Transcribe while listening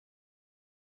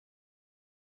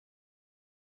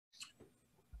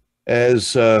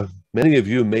As many of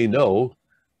you may know,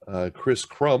 Chris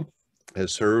Crump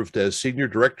has served as Senior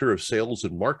Director of Sales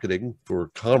and Marketing for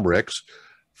Comrex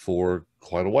for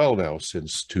quite a while now,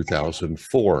 since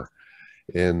 2004.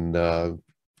 And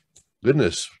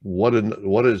goodness, what a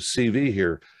CV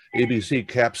here. ABC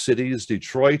Cap Cities,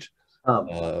 Detroit,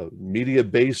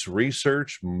 media-based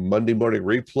research, Monday Morning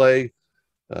Replay.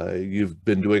 You've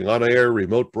been doing on-air,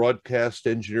 remote broadcast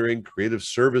engineering, creative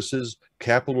services,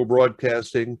 Capital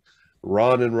Broadcasting,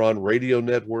 Ron and Ron Radio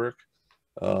Network.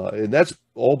 And that's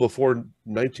all before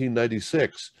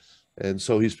 1996. And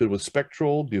so he's been with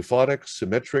Spectral, Buphonics,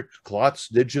 Symmetric, Klotz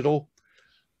Digital.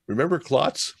 Remember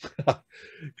Klotz?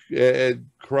 And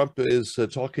Crump is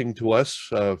talking to us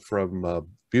from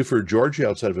Buford, Georgia,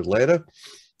 outside of Atlanta.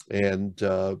 And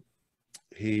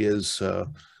he is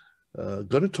going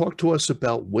to talk to us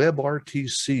about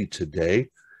webRTC today,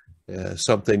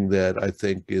 something that I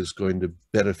think is going to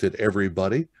benefit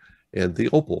everybody, and the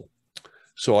Opal.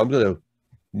 So I'm going to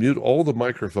mute all the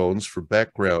microphones for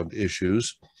background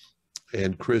issues.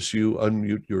 And Chris, you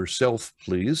unmute yourself,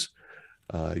 please.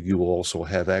 You will also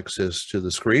have access to the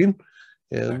screen.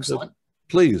 And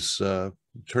please turn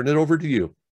it over to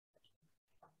you.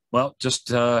 Well, just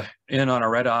in on a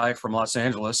red eye from Los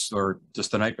Angeles, or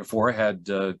just the night before, I had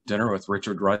dinner with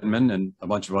Richard Rudman and a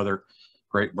bunch of other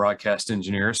great broadcast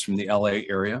engineers from the LA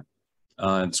area.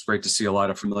 It's great to see a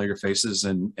lot of familiar faces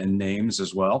and names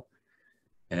as well.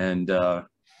 And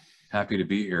happy to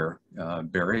be here,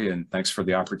 Barry, and thanks for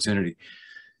the opportunity.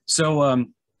 So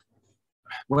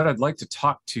what I'd like to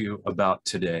talk to you about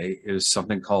today is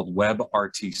something called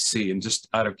webRTC. And just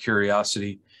out of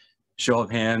curiosity, show of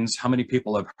hands, how many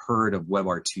people have heard of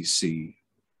webRTC?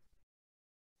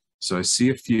 So I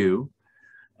see a few.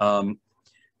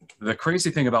 The crazy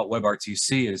thing about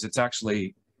webRTC is it's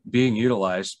actually being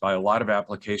utilized by a lot of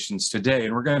applications today,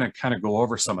 and we're going to kind of go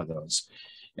over some of those.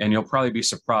 And you'll probably be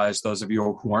surprised, those of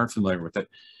you who aren't familiar with it,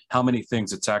 how many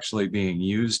things it's actually being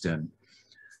used in.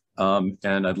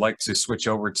 And I'd like to switch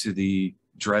over to the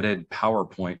dreaded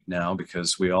PowerPoint now,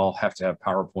 because we all have to have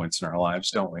PowerPoints in our lives,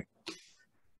 don't we?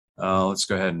 Let's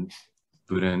go ahead and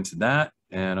boot into that,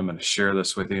 and I'm going to share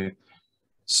this with you.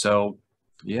 So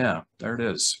yeah, there it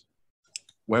is.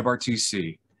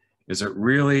 webRTC. Is it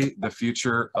really the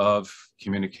future of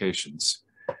communications?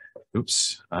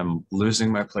 Oops, I'm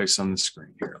losing my place on the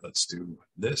screen here. Let's do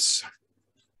this.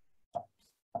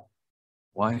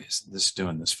 Why is this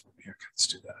doing this for me? Okay, let's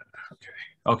do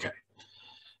that. Okay.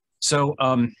 So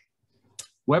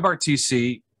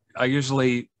webRTC, I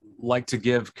usually like to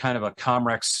give kind of a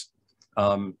Comrex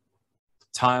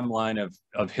timeline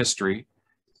of history,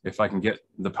 if I can get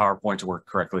the PowerPoint to work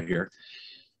correctly here.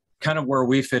 Kind of where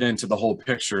we fit into the whole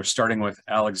picture, starting with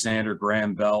Alexander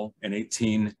Graham Bell in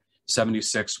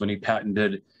 1876 when he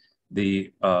patented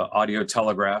the audio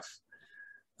telegraph.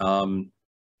 In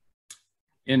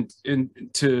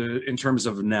terms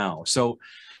of now. So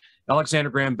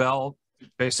Alexander Graham Bell,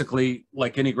 basically,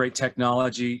 like any great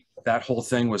technology, that whole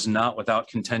thing was not without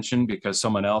contention, because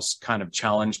someone else kind of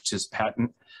challenged his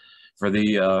patent for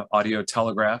the audio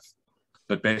telegraph.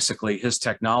 But basically, his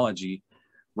technology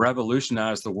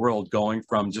revolutionized the world, going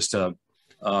from just a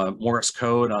Morse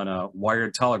code on a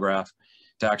wired telegraph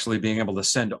to actually being able to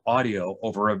send audio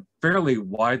over a fairly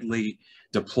widely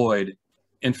deployed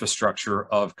infrastructure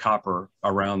of copper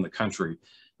around the country,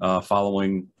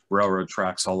 following railroad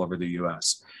tracks all over the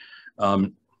US.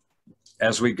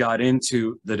 As we got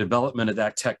into the development of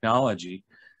that technology,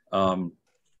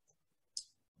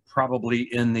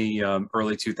 probably in the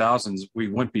early 2000s, we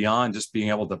went beyond just being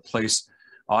able to place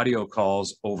audio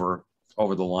calls over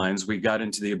the lines. We got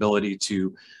into the ability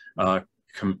to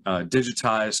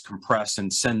digitize, compress,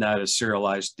 and send that as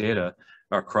serialized data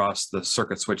across the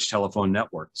circuit switch telephone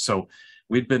network. So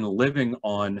we'd been living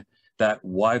on that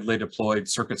widely deployed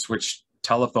circuit switch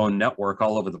telephone network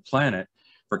all over the planet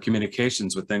for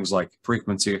communications with things like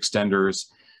frequency extenders,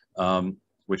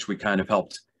 which we kind of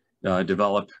helped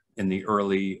develop in the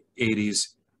early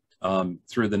 80s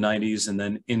through the 90s, and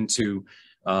then into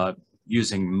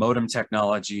using modem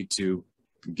technology to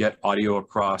get audio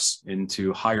across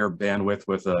into higher bandwidth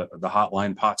with the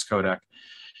hotline POTS codec.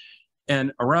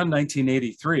 And around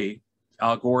 1983,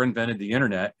 Al Gore invented the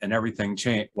internet and everything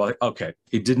changed. Well, okay,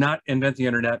 he did not invent the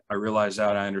internet. I realize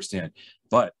that, I understand.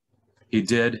 But he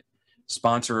did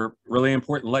sponsor really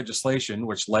important legislation,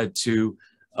 which led to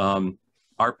DARPA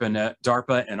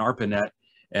and ARPANET,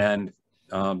 and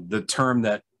the term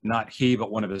that not he,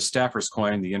 but one of his staffers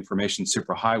coined, the information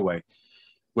superhighway,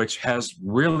 which has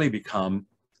really become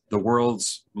the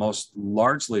world's most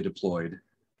widely deployed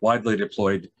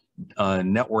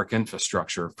network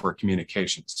infrastructure for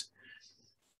communications.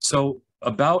 So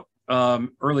about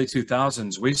early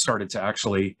 2000s, we started to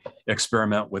actually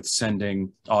experiment with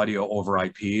sending audio over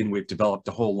IP, and we've developed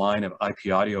a whole line of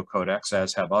IP audio codecs,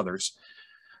 as have others.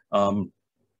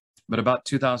 But about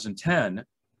 2010,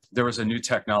 there was a new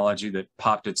technology that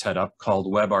popped its head up called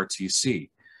webRTC.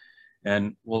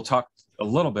 And we'll talk a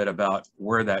little bit about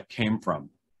where that came from.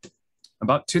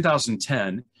 About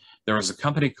 2010, there was a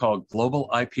company called Global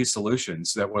IP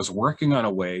Solutions that was working on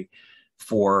a way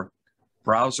for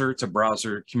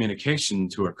browser-to-browser communication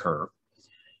to occur.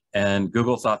 And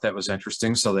Google thought that was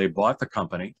interesting, so they bought the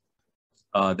company.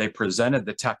 They presented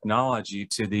the technology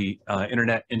to the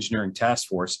Internet Engineering Task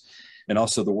Force and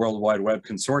also the World Wide Web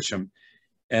Consortium,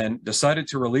 and decided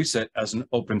to release it as an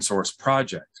open source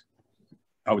project.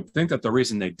 I would think that the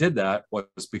reason they did that was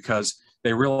because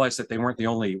they realized that they weren't the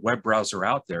only web browser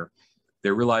out there.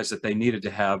 They realized that they needed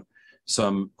to have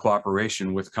some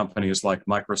cooperation with companies like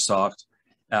Microsoft,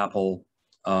 Apple,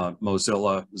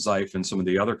 Mozilla, Xife, and some of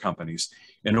the other companies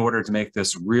in order to make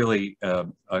this really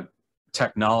a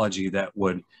technology that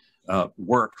would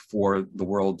work for the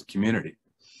world community.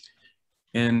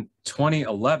 In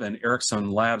 2011,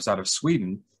 Ericsson Labs out of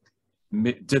Sweden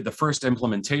did the first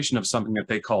implementation of something that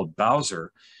they called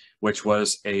Browser, which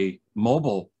was a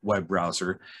mobile web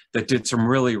browser that did some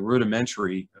really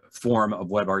rudimentary form of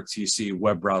WebRTC,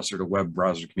 web browser to web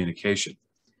browser communication.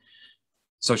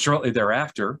 So shortly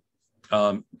thereafter,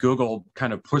 Google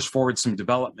kind of pushed forward some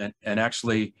development and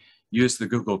actually used the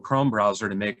Google Chrome browser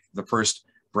to make the first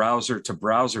browser to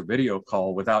browser video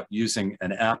call without using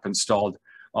an app installed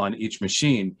on each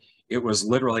machine. It was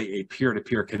literally a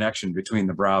peer-to-peer connection between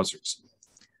the browsers.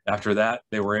 After that,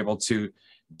 they were able to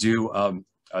do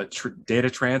data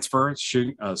transfer,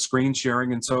 screen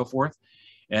sharing, and so forth.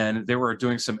 And they were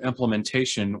doing some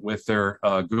implementation with their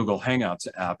Google Hangouts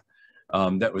app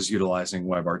that was utilizing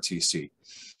WebRTC.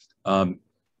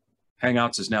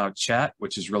 Hangouts is now chat,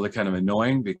 which is really kind of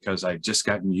annoying because I've just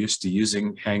gotten used to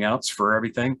using Hangouts for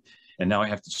everything, and now I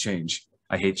have to change.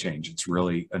 I hate change. It's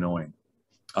really annoying.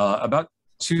 About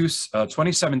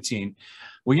 2017,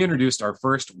 we introduced our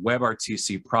first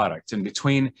WebRTC product. And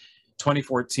between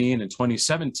 2014 and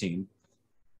 2017,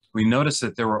 we noticed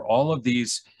that there were all of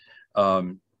these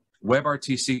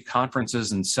WebRTC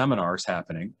conferences and seminars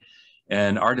happening.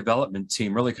 And our development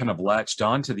team really kind of latched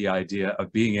on to the idea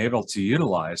of being able to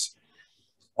utilize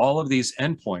all of these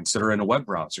endpoints that are in web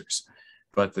browsers.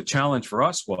 But the challenge for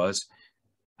us was,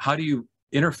 how do you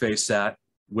interface that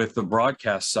with the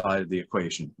broadcast side of the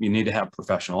equation? You need to have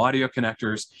professional audio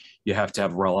connectors. You have to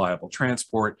have reliable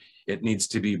transport. It needs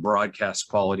to be broadcast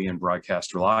quality and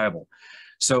broadcast reliable.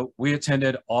 So we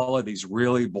attended all of these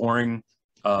really boring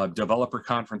developer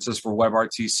conferences for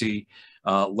WebRTC,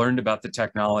 learned about the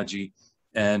technology,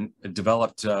 and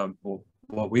developed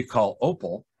what we call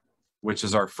Opal, which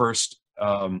is our first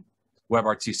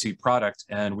WebRTC product,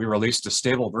 and we released a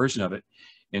stable version of it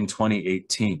in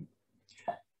 2018.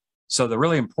 So the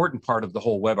really important part of the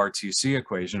whole WebRTC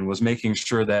equation was making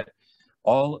sure that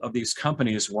all of these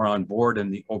companies were on board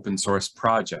in the open source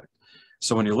project.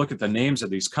 So when you look at the names of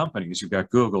these companies, you've got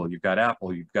Google, you've got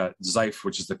Apple, you've got Xife,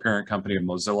 which is the parent company of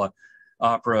Mozilla,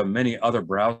 Opera, many other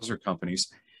browser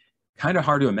companies. Kind of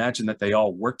hard to imagine that they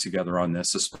all work together on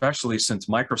this, especially since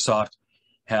Microsoft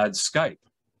had Skype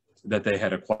that they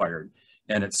had acquired,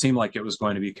 and it seemed like it was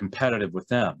going to be competitive with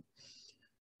them.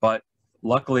 But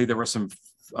luckily, there were some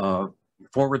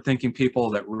forward-thinking people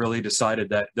that really decided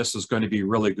that this was going to be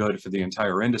really good for the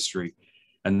entire industry,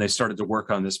 and they started to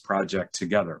work on this project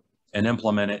together and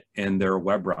implement it in their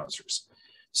web browsers.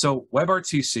 So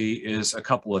WebRTC is a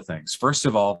couple of things. First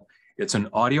of all, it's an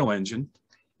audio engine,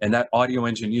 and that audio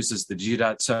engine uses the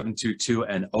G.722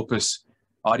 and Opus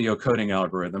audio coding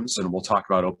algorithms, and we'll talk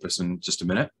about Opus in just a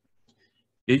minute.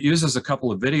 It uses a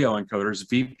couple of video encoders,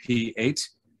 VP8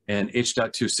 and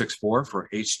H.264 for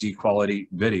HD quality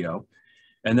video.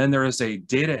 And then there is a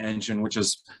data engine, which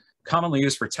is commonly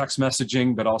used for text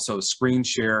messaging, but also screen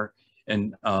share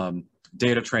and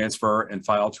data transfer and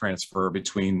file transfer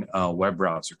between web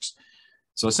browsers.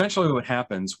 So essentially what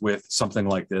happens with something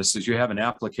like this is you have an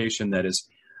application that is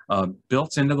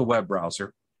built into the web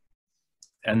browser,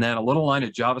 and then a little line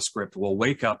of JavaScript will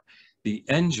wake up the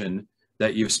engine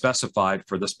that you've specified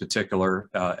for this particular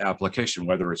application,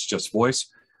 whether it's just voice,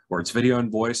 or it's video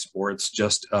and voice, or it's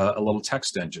just a little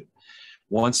text engine.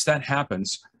 Once that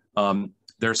happens,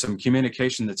 there's some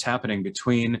communication that's happening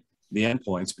between the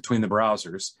endpoints, between the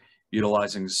browsers,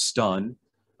 utilizing STUN,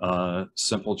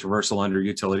 simple traversal under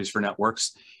utilities for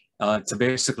networks, to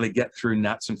basically get through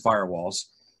nets and firewalls.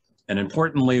 And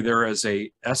importantly, there is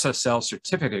a SSL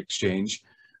certificate exchange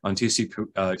on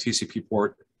TCP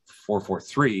port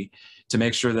 443 to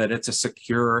make sure that it's a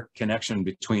secure connection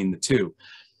between the two.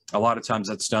 A lot of times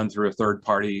that's done through a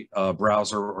third-party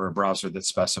browser or a browser that's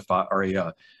specified, or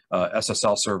a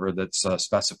SSL server that's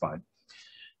specified.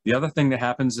 The other thing that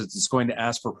happens is it's going to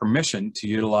ask for permission to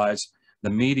utilize the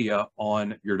media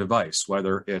on your device,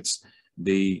 whether it's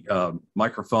the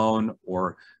microphone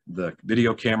or the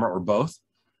video camera or both.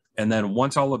 And then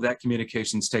once all of that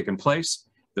communication's taken place,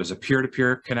 there's a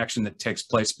peer-to-peer connection that takes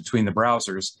place between the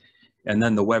browsers, and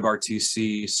then the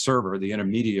webRTC server, the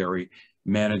intermediary,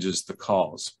 manages the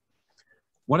calls.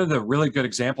 One of the really good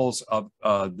examples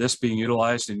of this being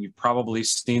utilized, and you've probably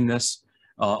seen this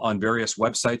on various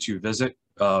websites you visit,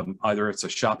 either it's a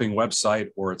shopping website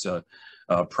or it's a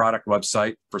product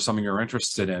website for something you're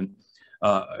interested in.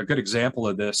 A good example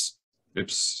of this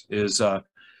is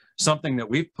something that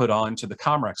we've put on to the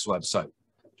Comrex website.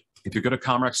 If you go to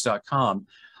comrex.com,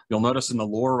 you'll notice in the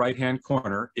lower right-hand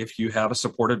corner, if you have a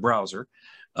supported browser,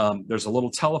 there's a little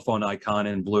telephone icon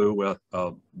in blue with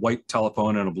a white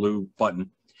telephone and a blue button.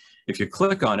 If you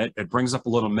click on it, it brings up a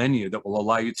little menu that will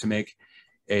allow you to make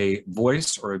a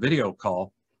voice or a video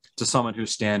call to someone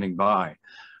who's standing by.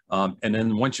 And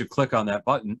then once you click on that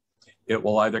button, it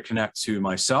will either connect to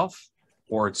myself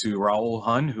or to Raul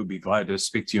Hun, who'd be glad to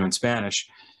speak to you in Spanish.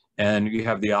 And you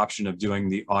have the option of doing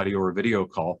the audio or video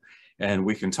call. And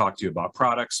we can talk to you about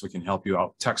products. We can help you out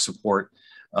with tech support.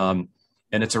 And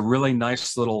it's a really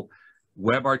nice little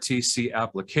webRTC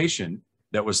application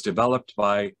that was developed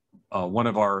by one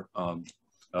of our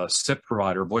SIP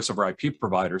provider, voice over IP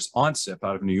providers on SIP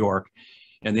out of New York.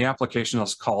 And the application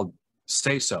is called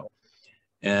Say So.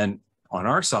 And on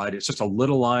our side, it's just a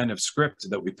little line of script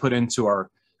that we put into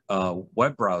our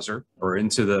web browser or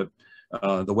into the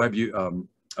web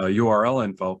URL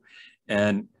info.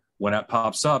 And when that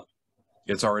pops up,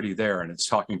 it's already there and it's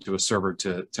talking to a server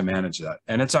to manage that.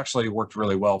 And it's actually worked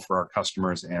really well for our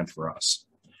customers and for us.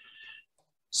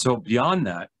 So beyond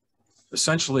that,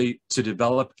 essentially to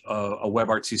develop a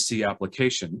webRTC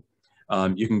application,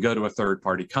 you can go to a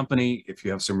third-party company. If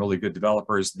you have some really good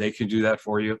developers, they can do that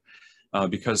for you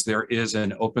because there is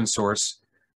an open source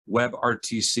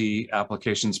webRTC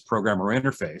applications programmer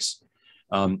interface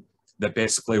that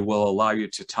basically will allow you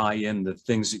to tie in the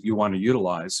things that you want to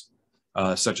utilize,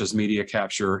 such as media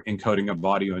capture, encoding of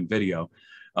audio and video.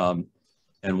 And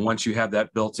once you have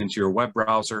that built into your web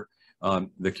browser,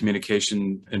 the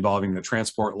communication involving the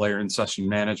transport layer and session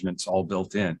management's all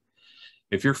built in.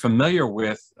 If you're familiar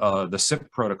with the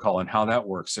SIP protocol and how that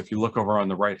works, if you look over on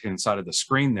the right-hand side of the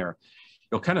screen there,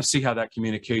 you'll kind of see how that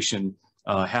communication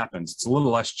happens. It's a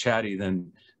little less chatty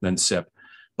than SIP,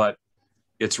 but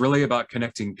it's really about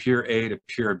connecting peer A to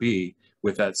peer B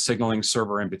with that signaling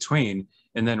server in between,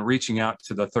 and then reaching out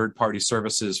to the third-party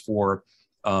services for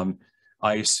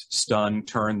ICE, stun,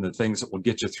 turn, the things that will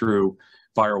get you through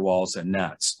firewalls and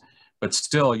nets, but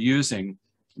still using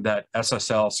that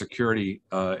SSL security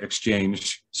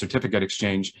exchange, certificate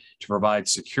exchange, to provide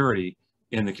security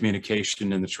in the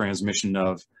communication and the transmission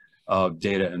of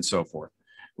data and so forth,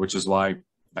 which is why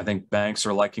I think banks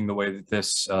are liking the way that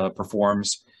this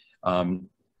performs,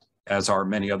 as are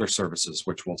many other services,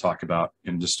 which we'll talk about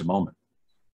in just a moment.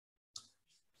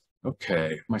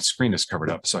 Okay, my screen is covered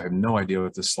up, so I have no idea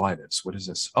what this slide is. What is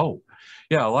this? Oh,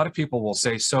 yeah, a lot of people will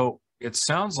say, so it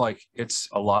sounds like it's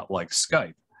a lot like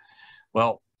Skype.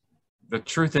 Well, the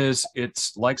truth is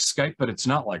it's like Skype, but it's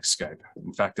not like Skype.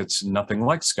 In fact, it's nothing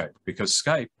like Skype, because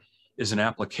Skype is an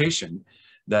application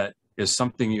that is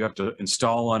something you have to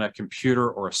install on a computer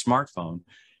or a smartphone,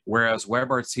 whereas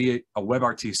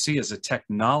webRTC is a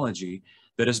technology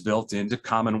that is built into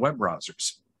common web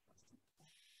browsers.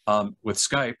 With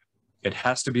Skype, it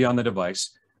has to be on the device,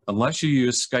 unless you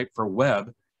use Skype for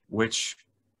Web, which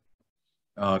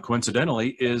coincidentally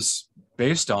is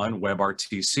based on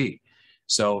webRTC.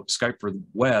 So Skype for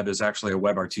Web is actually a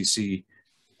webRTC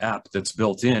app that's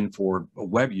built in for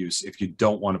web use if you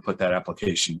don't want to put that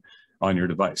application on your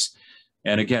device.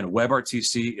 And again,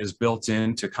 webRTC is built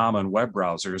into common web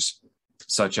browsers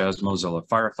such as Mozilla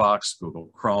Firefox, Google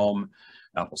Chrome,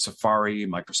 Apple Safari,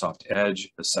 Microsoft Edge,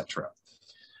 etc.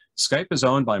 Skype is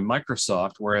owned by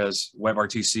Microsoft, whereas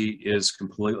webRTC is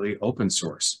completely open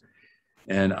source.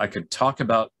 And I could talk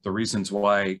about the reasons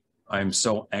why I'm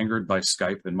so angered by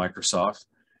Skype and Microsoft,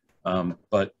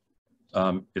 but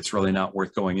it's really not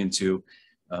worth going into.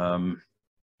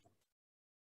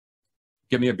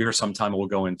 Give me a beer sometime and we'll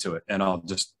go into it, and I'll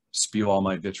just spew all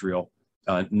my vitriol,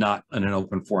 not in an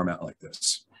open format like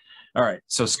this. All right,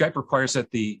 so Skype requires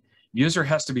that the user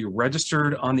has to be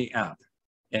registered on the app,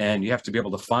 and you have to be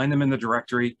able to find them in the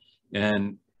directory.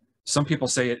 And some people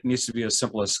say it needs to be as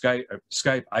simple as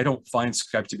Skype. I don't find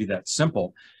Skype to be that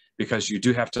simple, because you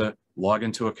do have to log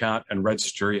into an account and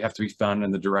register. You have to be found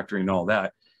in the directory and all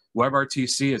that.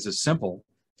 WebRTC is as simple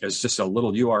as just a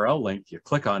little URL link. You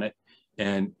click on it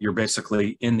and you're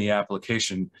basically in the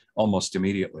application almost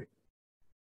immediately.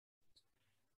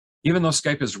 Even though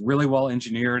Skype is really well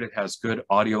engineered, it has good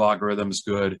audio algorithms,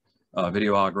 good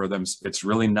video algorithms, it's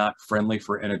really not friendly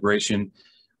for integration.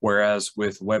 Whereas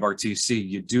with WebRTC,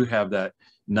 you do have that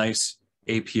nice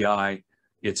API.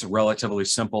 It's relatively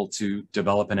simple to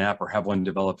develop an app or have one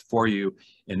developed for you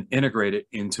and integrate it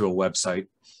into a website.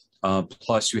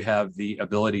 Plus, you have the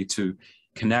ability to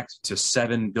connect to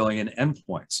 7 billion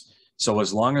endpoints. So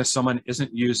as long as someone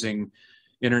isn't using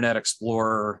Internet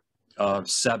Explorer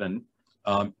 7,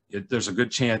 there's a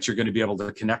good chance you're going to be able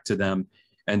to connect to them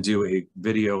and do a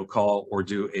video call or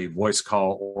do a voice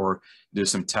call or do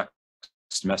some text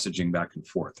messaging back and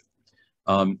forth.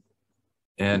 And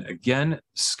again,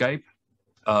 Skype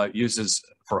uses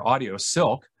for audio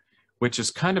Silk, which is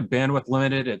kind of bandwidth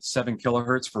limited at 7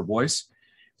 kilohertz for voice,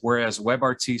 whereas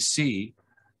WebRTC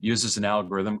uses an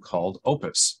algorithm called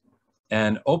Opus.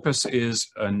 And Opus is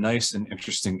a nice and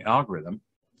interesting algorithm,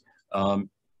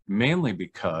 mainly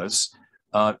because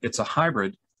it's a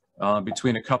hybrid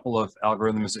between a couple of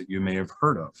algorithms that you may have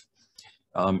heard of.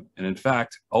 And in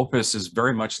fact, Opus is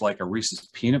very much like a Reese's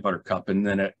peanut butter cup in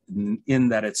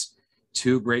that it's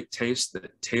two great tastes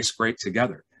that taste great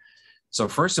together. So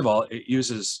first of all, it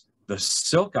uses the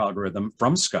Silk algorithm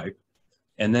from Skype,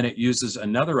 and then it uses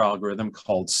another algorithm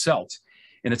called CELT.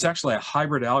 And it's actually a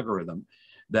hybrid algorithm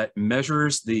that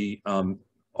measures the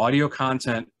audio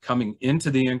content coming into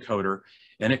the encoder,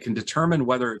 and it can determine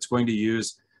whether it's going to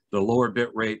use the lower bit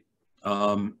rate,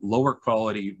 lower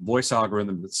quality voice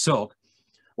algorithm with Silk,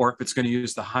 or if it's going to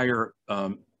use the higher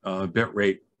bit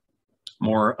rate,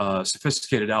 more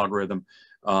sophisticated algorithm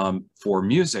for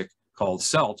music called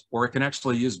CELT, or it can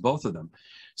actually use both of them.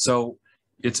 So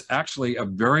it's actually a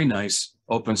very nice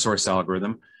open source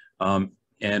algorithm.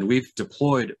 And we've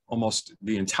deployed almost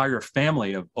the entire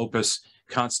family of Opus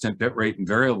constant bitrate and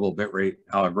variable bitrate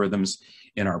algorithms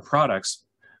in our products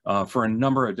for a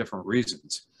number of different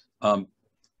reasons.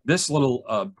 This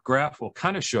little graph will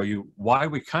kind of show you why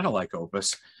we kind of like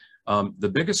Opus. The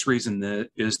biggest reason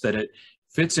is that it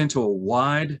fits into a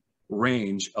wide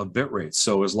range of bit rates.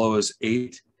 So as low as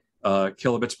 8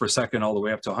 kilobits per second all the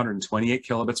way up to 128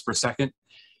 kilobits per second.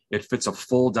 It fits a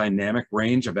full dynamic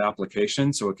range of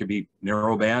applications. So it could be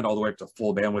narrowband all the way up to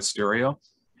full bandwidth stereo.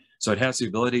 So it has the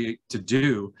ability to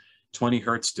do 20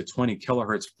 hertz to 20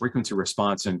 kilohertz frequency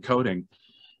response encoding.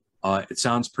 It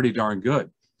sounds pretty darn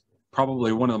good.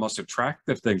 Probably one of the most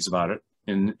attractive things about it,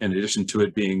 in addition to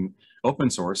it being open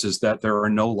source, is that there are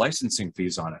no licensing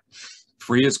fees on it.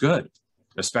 Free is good,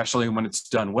 especially when it's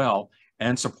done well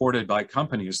and supported by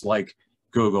companies like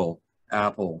Google,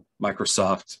 Apple,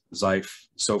 Microsoft, Xife,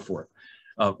 so forth.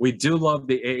 We do love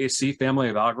the AAC family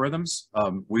of algorithms.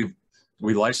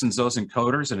 We license those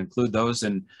encoders and include those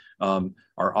in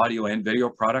our audio and video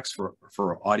products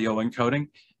for audio encoding.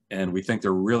 And we think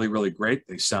they're really, really great.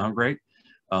 They sound great.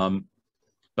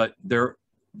 But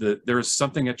there's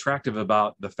something attractive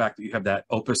about the fact that you have that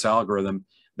Opus algorithm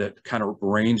that kind of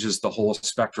ranges the whole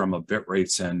spectrum of bit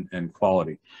rates and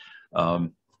quality.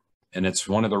 And it's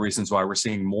one of the reasons why we're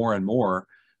seeing more and more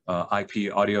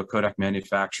IP audio codec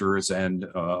manufacturers and,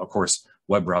 of course,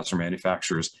 web browser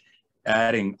manufacturers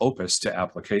adding Opus to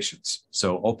applications.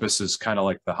 So Opus is kind of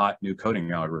like the hot new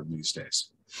coding algorithm these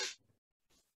days.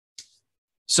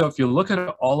 So if you look at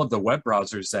all of the web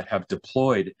browsers that have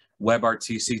deployed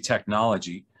WebRTC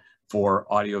technology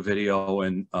for audio, video,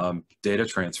 and data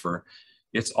transfer,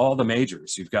 it's all the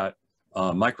majors. You've got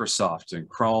Microsoft and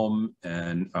Chrome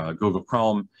and Google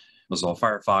Chrome, Mozilla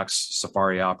Firefox,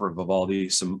 Safari, Opera, Vivaldi,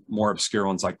 some more obscure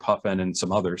ones like Puffin and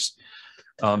some others.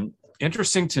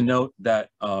 Interesting to note that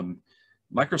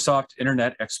Microsoft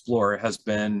Internet Explorer has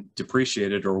been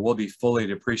depreciated or will be fully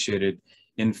depreciated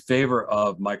in favor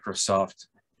of Microsoft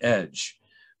Edge.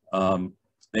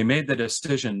 They made the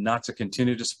decision not to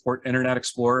continue to support Internet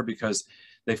Explorer because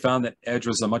they found that Edge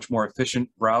was a much more efficient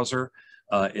browser.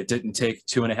 It didn't take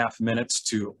 2.5 minutes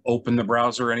to open the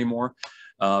browser anymore.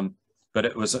 But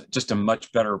it was just a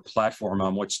much better platform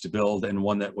on which to build, and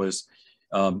one that was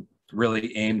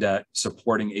really aimed at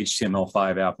supporting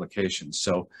HTML5 applications.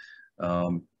 So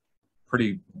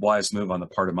pretty wise move on the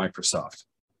part of Microsoft.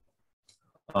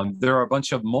 There are a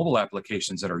bunch of mobile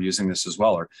applications that are using this as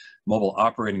well, or mobile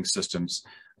operating systems.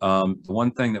 The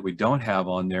one thing that we don't have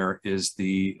on there is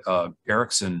the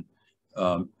Ericsson,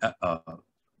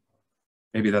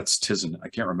 maybe that's Tizen, I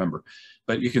can't remember.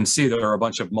 But you can see there are a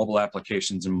bunch of mobile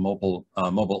applications and mobile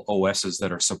OSs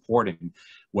that are supporting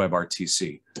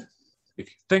WebRTC. if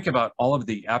you think about all of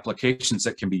the applications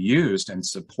that can be used and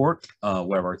support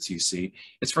webRTC,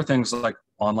 it's for things like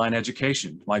online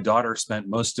education. My daughter spent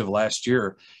most of last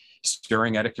year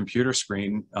staring at a computer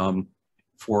screen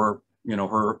for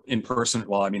her in-person,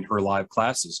 well, I mean her live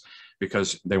classes,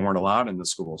 because they weren't allowed in the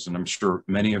schools. And I'm sure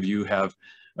many of you have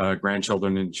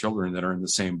grandchildren and children that are in the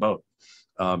same boat.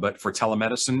 But for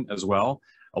telemedicine as well,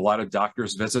 a lot of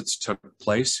doctors' visits took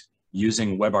place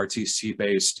using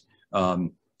webRTC-based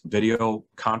video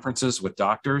conferences with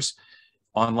doctors,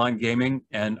 online gaming,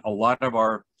 and a lot of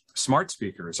our smart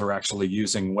speakers are actually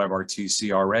using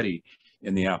webRTC already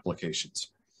in the applications.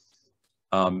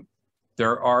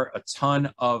 There are a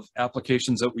ton of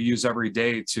applications that we use every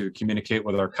day to communicate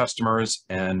with our customers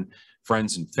and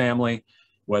friends and family,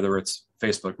 whether it's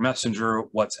Facebook Messenger,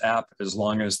 WhatsApp, as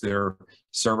long as their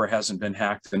server hasn't been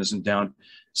hacked and isn't down,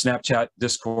 Snapchat,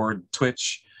 Discord,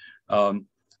 Twitch.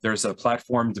 There's a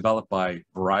platform developed by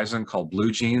Verizon called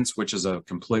Blue Jeans, which is a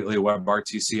completely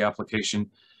WebRTC application,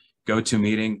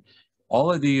 GoToMeeting.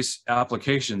 All of these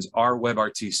applications are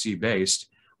WebRTC based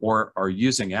or are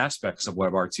using aspects of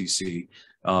WebRTC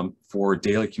for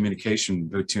daily communication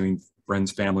between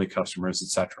friends, family, customers,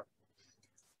 etc.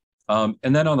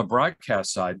 And then on the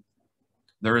broadcast side,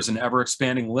 there is an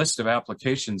ever-expanding list of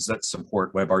applications that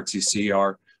support WebRTC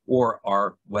or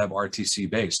are WebRTC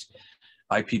based.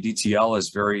 IPDTL is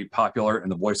very popular in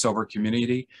the voiceover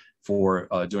community for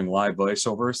doing live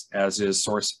voiceovers, as is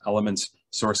Source Elements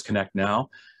Source Connect now.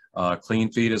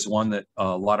 Clean Feed is one that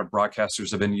a lot of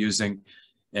broadcasters have been using.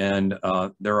 And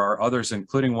there are others,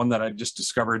 including one that I just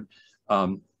discovered.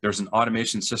 There's an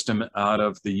automation system out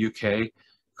of the UK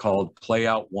called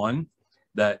Playout One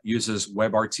that uses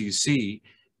WebRTC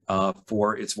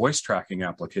for its voice tracking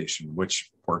application,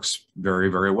 which works very,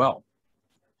 very well.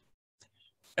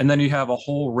 And then you have a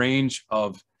whole range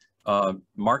of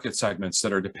market segments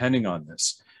that are depending on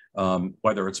this,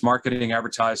 whether it's marketing,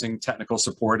 advertising, technical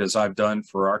support, as I've done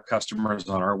for our customers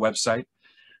on our website,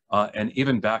 and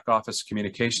even back office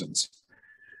communications.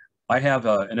 I have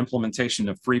an implementation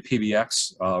of free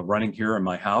PBX running here in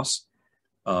my house.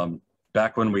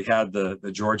 Back when we had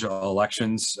the Georgia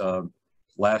elections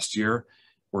last year,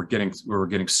 we were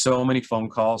getting so many phone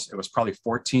calls. It was probably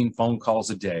 14 phone calls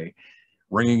a day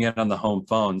ringing in on the home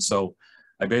phone. So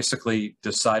I basically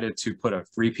decided to put a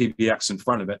free PBX in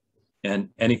front of it, and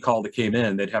any call that came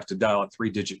in, they'd have to dial a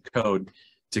 3-digit code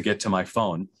to get to my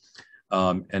phone.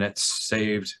 And it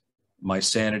saved my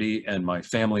sanity and my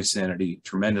family's sanity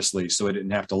tremendously, so I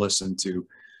didn't have to listen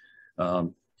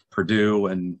to Purdue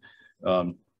and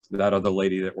that other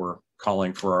lady that were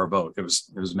calling for our vote. It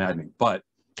was maddening, but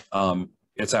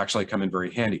it's actually come in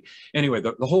very handy. Anyway,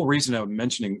 the whole reason I'm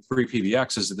mentioning free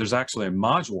PBX is that there's actually a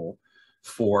module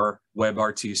for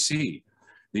WebRTC.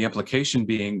 The implication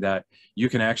being that you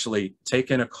can actually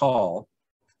take in a call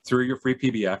through your free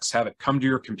PBX, have it come to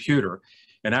your computer,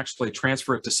 and actually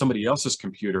transfer it to somebody else's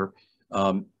computer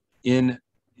in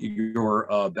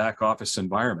your back office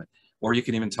environment. Or you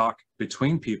can even talk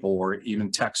between people, or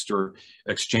even text or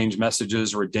exchange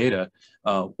messages or data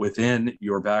within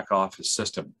your back office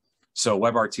system. So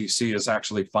WebRTC is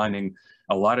actually finding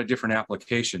a lot of different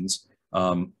applications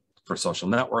for social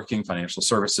networking, financial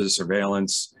services,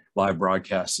 surveillance, live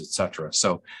broadcasts, etc.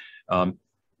 So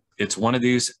it's one of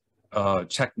these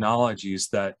technologies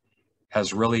that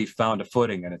has really found a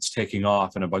footing, and it's taking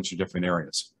off in a bunch of different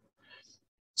areas.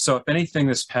 So if anything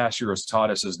this past year has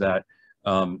taught us is that,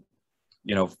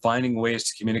 finding ways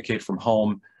to communicate from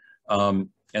home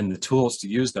and the tools to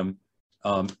use them,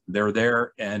 they're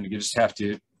there, and you just have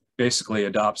to basically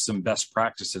adopt some best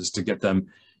practices to get them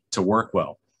to work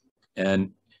well.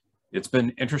 And it's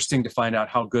been interesting to find out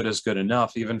how good is good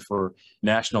enough, even for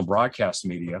national broadcast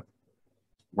media,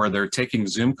 where they're taking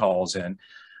Zoom calls in.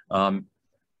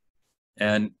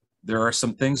 And there are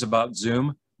some things about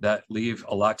Zoom that leave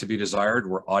a lot to be desired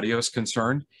where audio is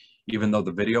concerned, even though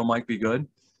the video might be good.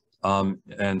 And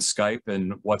Skype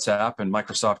and WhatsApp and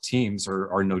Microsoft Teams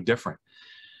are no different.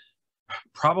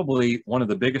 Probably one of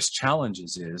the biggest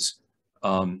challenges is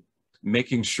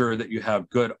making sure that you have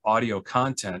good audio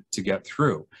content to get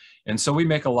through. And so we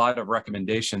make a lot of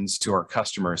recommendations to our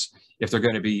customers if they're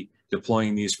going to be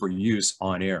deploying these for use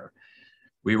on air.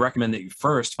 We recommend that you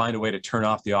first find a way to turn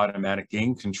off the automatic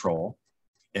gain control.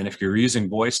 And if you're using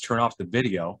voice, turn off the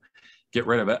video, get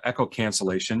rid of echo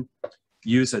cancellation,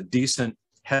 use a decent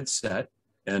headset.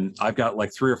 And I've got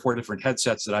like 3 or 4 different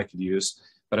headsets that I could use,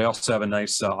 but I also have a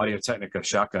nice Audio-Technica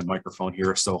shotgun microphone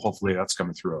here. So hopefully that's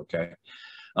coming through okay.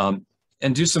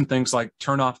 And do some things like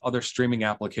turn off other streaming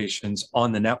applications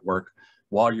on the network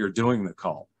while you're doing the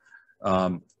call.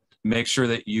 Make sure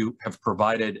that you have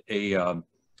provided a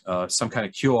some kind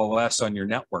of QoS on your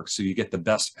network so you get the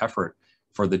best effort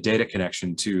for the data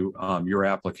connection to your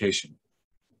application.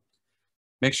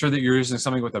 Make sure that you're using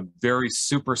something with a very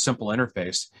super simple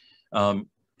interface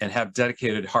and have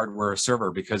dedicated hardware or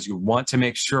server, because you want to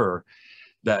make sure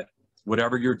that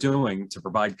whatever you're doing to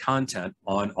provide content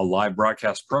on a live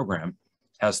broadcast program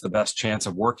has the best chance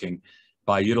of working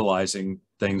by utilizing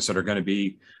things that are going to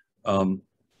be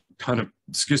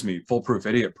foolproof,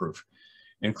 idiot-proof,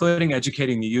 including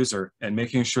educating the user and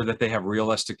making sure that they have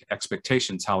realistic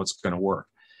expectations how it's going to work.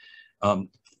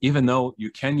 Even though you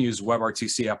can use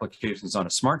webRTC applications on a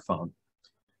smartphone,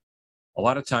 a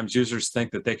lot of times users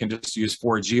think that they can just use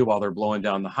 4G while they're blowing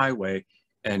down the highway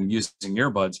and using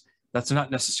earbuds. That's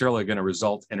not necessarily going to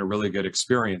result in a really good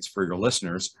experience for your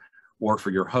listeners or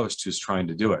for your host who's trying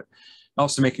to do it.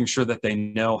 Also making sure that they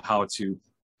know how to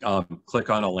click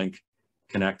on a link,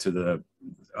 connect to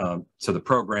the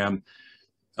program,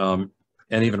 and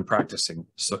even practicing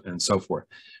and so forth.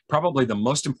 Probably the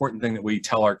most important thing that we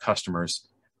tell our customers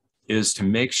is to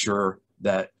make sure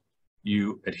that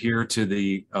you adhere to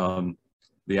the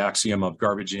axiom of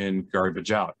garbage in,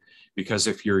 garbage out. Because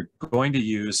if you're going to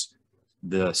use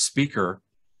the speaker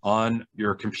on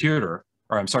your computer,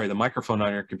 or I'm sorry, the microphone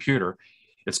on your computer,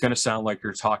 it's going to sound like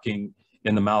you're talking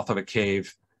in the mouth of a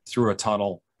cave through a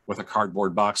tunnel with a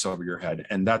cardboard box over your head.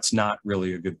 And that's not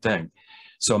really a good thing.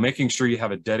 So making sure you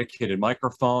have a dedicated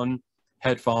microphone,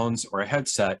 headphones, or a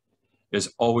headset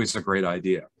is always a great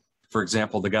idea. For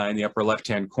example, the guy in the upper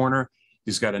left-hand corner,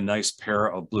 he's got a nice pair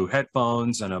of blue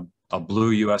headphones and a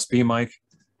blue USB mic.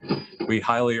 We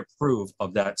highly approve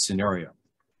of that scenario.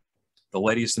 The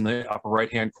ladies in the upper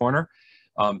right-hand corner,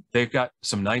 they've got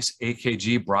some nice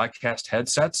AKG broadcast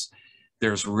headsets.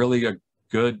 There's really a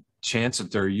good chance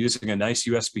that they're using a nice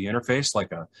USB interface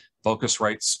like a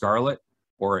Focusrite Scarlett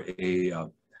or a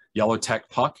Yellowtech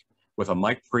Puck with a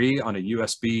mic pre on a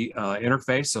USB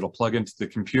interface that'll plug into the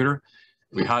computer.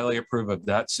 We highly approve of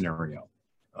that scenario.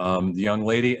 The young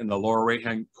lady in the lower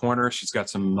right-hand corner, she's got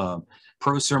some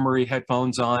prosumery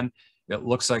headphones on. It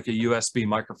looks like a USB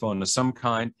microphone of some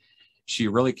kind. She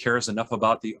really cares enough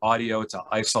about the audio to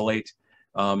isolate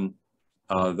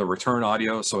the return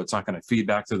audio so it's not going to feed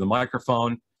back through the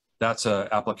microphone. That's an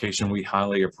application we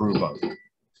highly approve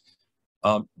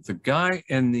of. The guy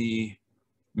in the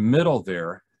middle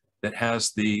there that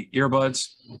has the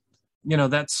earbuds, you know,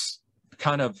 that's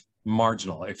kind of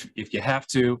marginal. If you have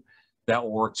to, that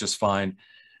will work just fine.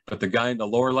 But the guy in the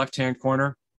lower left-hand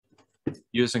corner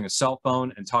using a cell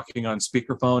phone and talking on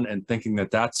speakerphone and thinking that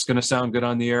that's going to sound good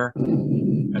on the air,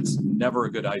 that's never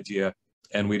a good idea.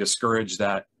 And we discourage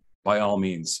that by all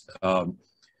means.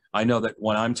 I know that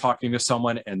when I'm talking to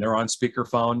someone and they're on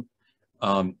speakerphone,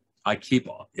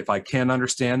 if I can't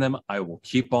understand them, I will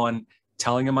keep on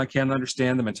telling them I can't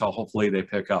understand them until hopefully they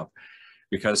pick up.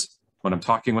 Because when I'm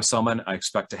talking with someone, I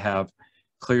expect to have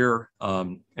clear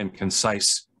and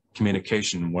concise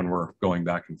communication when we're going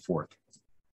back and forth.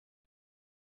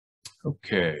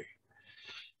 Okay.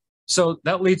 So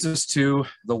that leads us to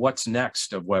the what's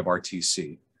next of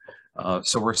webRTC.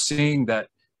 So we're seeing that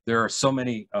there are so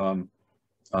many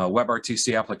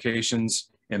webRTC applications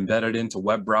embedded into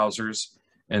web browsers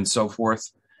and so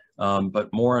forth.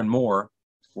 But more and more,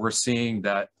 we're seeing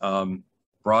that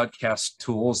broadcast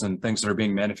tools and things that are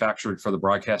being manufactured for the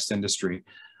broadcast industry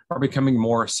are becoming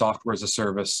more software as a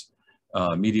service,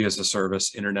 media as a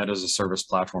service, internet as a service,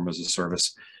 platform as a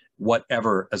service,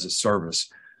 whatever as a service.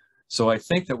 So I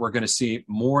think that we're going to see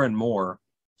more and more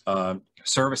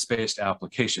service-based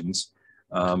applications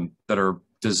that are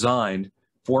designed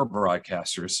for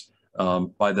broadcasters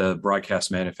by the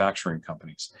broadcast manufacturing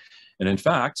companies. And in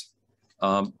fact,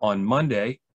 on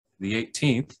Monday, the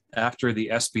 18th, after the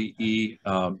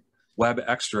SBE Web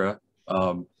Extra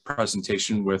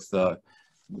presentation with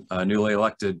newly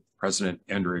elected President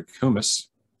Andrew Kumis,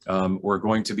 we're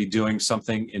going to be doing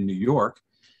something in New York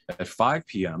at 5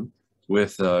 p.m.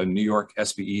 with New York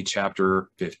SBE Chapter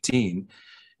 15.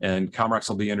 And Comrex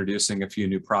will be introducing a few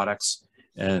new products,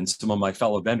 and some of my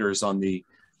fellow vendors on the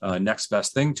Next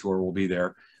Best Thing tour will be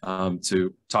there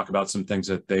to talk about some things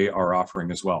that they are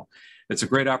offering as well. It's a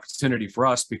great opportunity for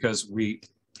us because we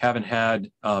haven't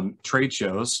had trade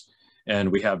shows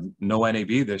and we have no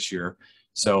NAB this year.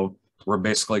 So we're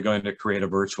basically going to create a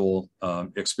virtual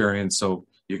experience so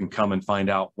you can come and find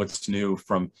out what's new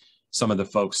from some of the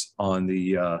folks on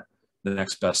the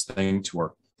Next Best Thing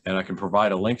tour. And I can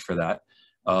provide a link for that.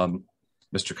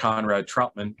 Mr. Conrad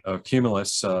Troutman of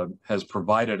Cumulus has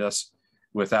provided us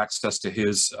with access to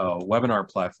his webinar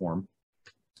platform.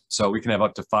 So we can have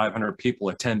up to 500 people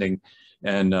attending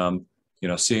and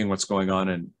seeing what's going on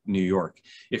in New York.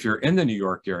 If you're in the New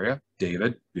York area,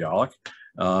 David Bialik,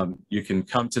 you can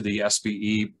come to the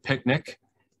SBE picnic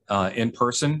in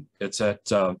person. It's at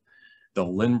the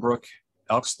Lynbrook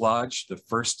Elks Lodge, the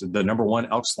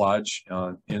 #1 Elks Lodge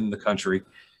in the country.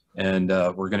 And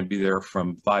we're going to be there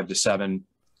from 5 to 7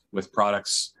 with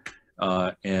products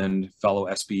and fellow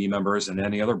SBE members and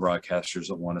any other broadcasters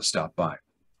that want to stop by.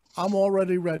 I'm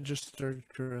already registered,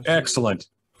 Chris. Excellent.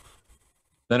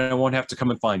 Then I won't have to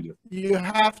come and find you. You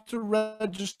have to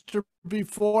register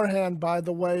beforehand, by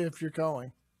the way, if you're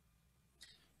going.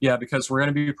 Yeah, because we're going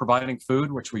to be providing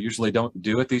food, which we usually don't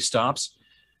do at these stops.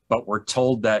 But we're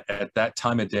told that at that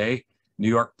time of day, New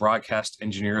York broadcast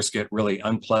engineers get really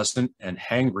unpleasant and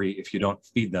hangry if you don't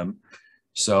feed them.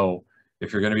 So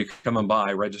if you're going to be coming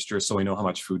by, register so we know how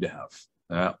much food to have.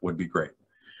 That would be great.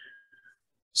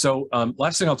 So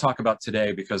last thing I'll talk about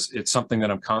today, because it's something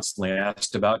that I'm constantly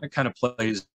asked about, and it kind of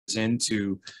plays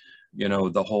into,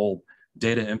 the whole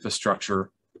data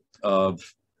infrastructure of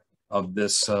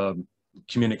this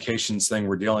communications thing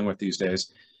we're dealing with these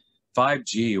days.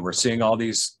 5G, we're seeing all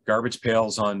these garbage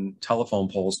pails on telephone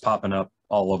poles popping up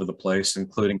all over the place,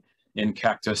 including in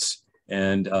cactus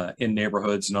and in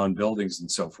neighborhoods and on buildings and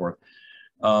so forth.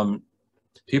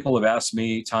 People have asked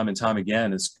me time and time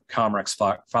again, is Comrex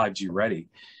 5G ready?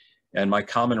 And my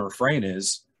common refrain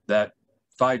is that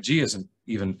 5G isn't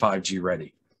even 5G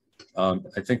ready.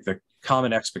 I think the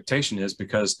common expectation is,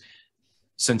 because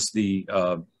since the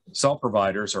cell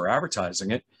providers are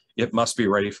advertising it, it must be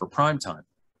ready for prime time.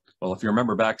 Well, if you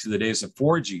remember back to the days of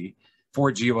 4G,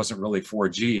 4G wasn't really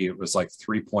 4G. It was like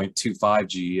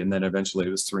 3.25G, and then eventually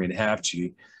it was 3.5G.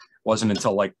 It wasn't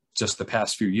until like just the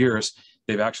past few years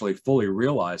they've actually fully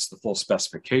realized the full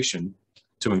specification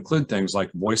to include things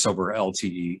like voice over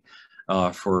LTE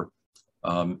for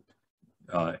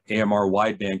AMR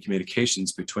wideband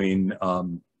communications between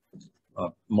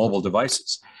mobile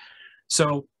devices.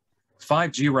 So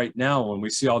 5G right now, when we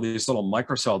see all these little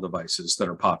microcell devices that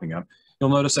are popping up, you'll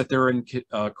notice that they're in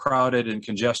crowded and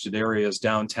congested areas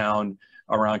downtown,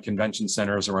 around convention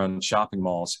centers, around shopping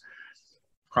malls.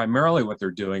 Primarily what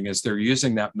they're doing is they're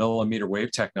using that millimeter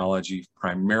wave technology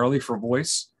primarily for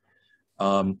voice.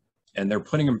 And they're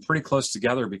putting them pretty close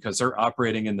together because they're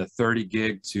operating in the 30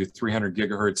 gig to 300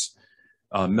 gigahertz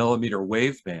millimeter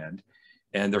wave band.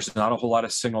 And there's not a whole lot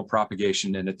of signal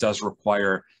propagation, and it does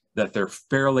require that they're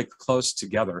fairly close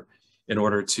together in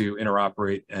order to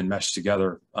interoperate and mesh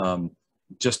together,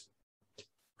 just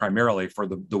primarily for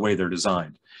the way they're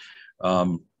designed.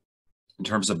 In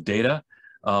terms of data,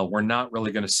 we're not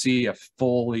really going to see a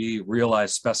fully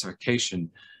realized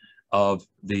specification of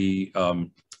the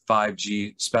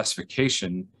 5G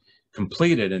specification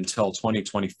completed until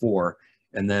 2024,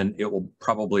 and then it will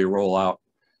probably roll out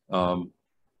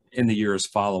in the years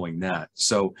following that.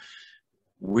 So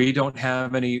we don't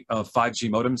have any 5G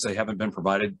modems. They haven't been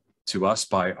provided to us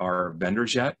by our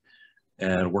vendors yet,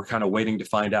 and we're kind of waiting to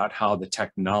find out how the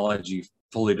technology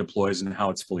fully deploys and how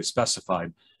it's fully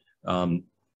specified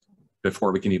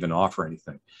before we can even offer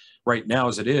anything. Right now,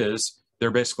 as it is,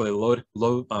 they're basically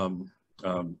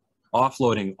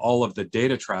offloading all of the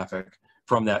data traffic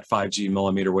from that 5G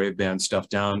millimeter wave band stuff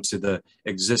down to the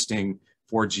existing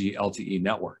 4G LTE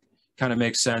network. Kind of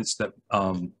makes sense that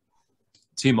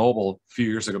T-Mobile, a few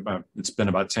years ago, it's been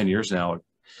about 10 years now,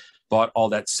 bought all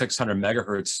that 600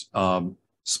 megahertz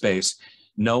space,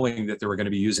 knowing that they were going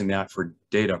to be using that for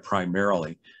data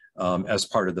primarily as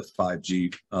part of the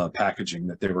 5G packaging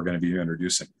that they were going to be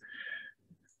introducing.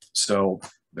 So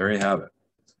there you have it.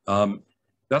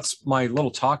 That's my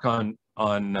little talk on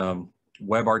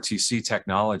webRTC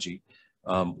technology.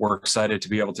 We're excited to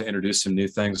be able to introduce some new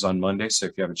things on Monday. So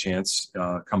if you have a chance,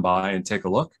 come by and take a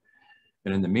look.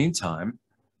 And in the meantime,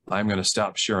 I'm going to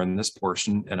stop sharing this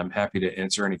portion, and I'm happy to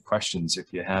answer any questions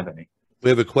if you have any. We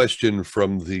have a question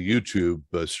from the YouTube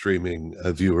streaming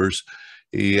viewers.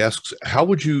 He asks, how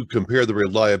would you compare the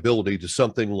reliability to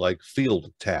something like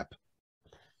Field Tap?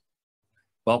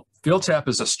 Well, Field Tap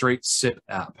is a straight SIP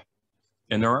app,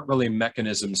 and there aren't really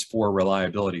mechanisms for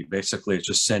reliability. Basically, it's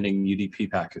just sending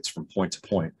UDP packets from point to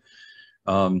point.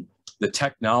 The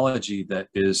technology that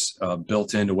is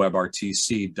built into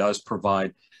webRTC does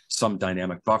provide some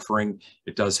dynamic buffering.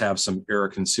 It does have some error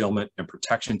concealment and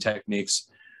protection techniques.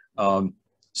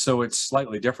 So it's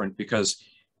slightly different because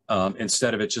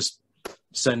instead of it just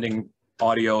sending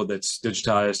audio that's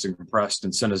digitized and compressed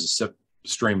and sent as a SIP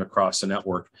stream across the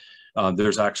network,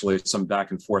 there's actually some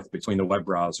back and forth between the web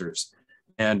browsers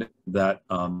and that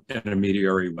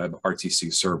intermediary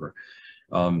webRTC server.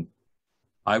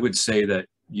 I would say that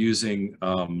using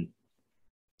a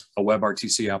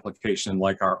WebRTC application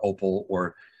like our Opal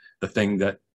or the thing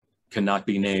that cannot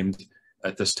be named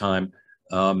at this time.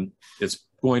 It's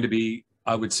going to be,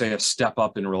 I would say, a step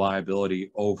up in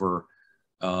reliability over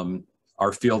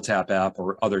our Field Tap app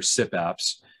or other SIP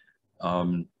apps,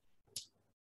 but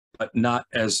not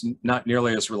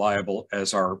nearly as reliable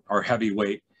as our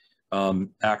heavyweight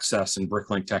access and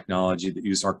BrickLink technology that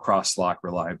use our cross-lock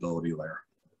reliability layer.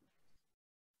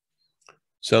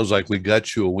 Sounds like we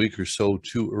got you a week or so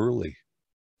too early.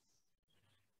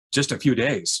 Just a few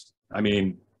days. I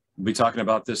mean, we'll be talking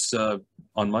about this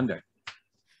on Monday.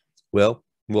 Well,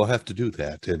 we'll have to do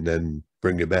that and then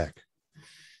bring you back.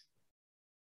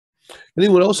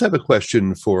 Anyone else have a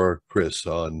question for Chris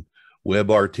on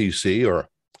webRTC, or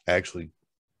actually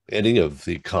any of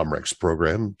the Comrex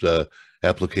program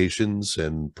applications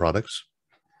and products?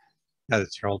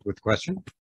 That's Harold with a question.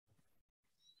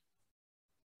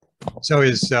 So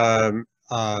is Opus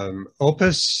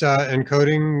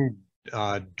encoding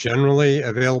generally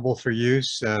available for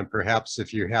use? Perhaps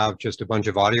if you have just a bunch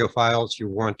of audio files you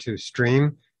want to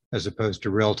stream as opposed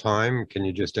to real time, can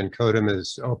you just encode them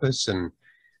as Opus and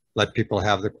let people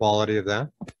have the quality of that?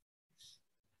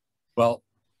 Well,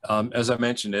 as I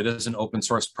mentioned, it is an open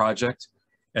source project,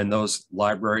 and those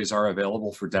libraries are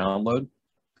available for download.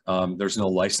 There's no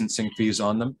licensing fees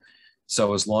on them.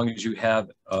 So as long as you have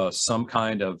some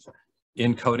kind of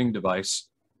encoding device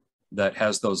that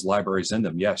has those libraries in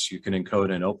them, yes, you can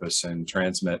encode in Opus and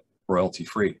transmit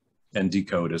royalty-free and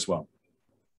decode as well.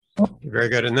 Very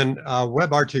good. And then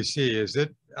webRTC, is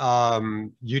it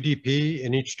UDP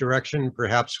in each direction,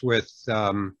 perhaps with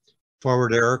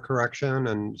forward error correction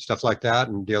and stuff like that,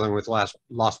 and dealing with lost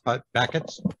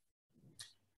packets?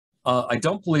 I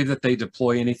don't believe that they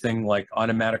deploy anything like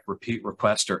automatic repeat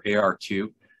request or ARQ.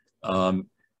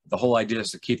 The whole idea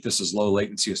is to keep this as low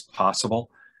latency as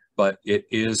possible, but it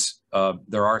is,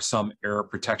 there are some error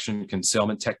protection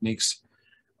concealment techniques,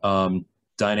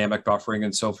 dynamic buffering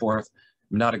and so forth.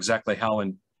 I'm not exactly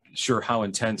sure how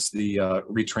intense the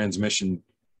retransmission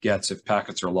gets if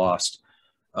packets are lost.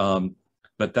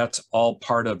 But that's all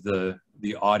part of the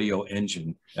audio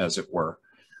engine, as it were.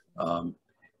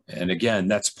 And again,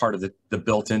 that's part of the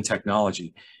built-in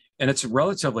technology. And it's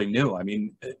relatively new. I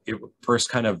mean, it first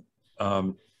kind of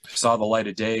saw the light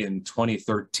of day in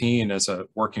 2013 as a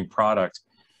working product,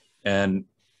 and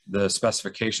the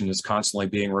specification is constantly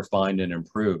being refined and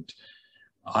improved.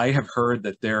 I have heard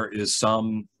that there is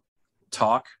some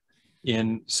talk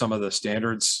in some of the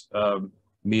standards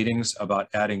meetings about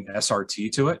adding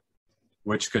SRT to it,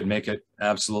 which could make it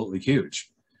absolutely huge.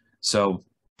 So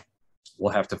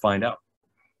we'll have to find out.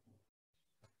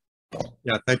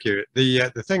 Yeah, thank you.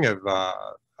 The thing of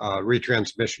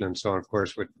retransmission and so on, of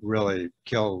course, would really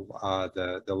kill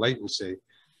the latency.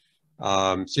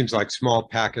 Seems like small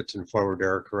packets and forward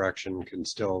error correction can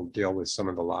still deal with some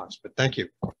of the loss, but thank you.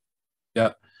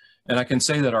 Yeah, and I can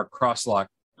say that our crosslock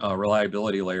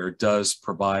reliability layer does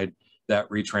provide that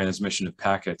retransmission of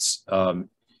packets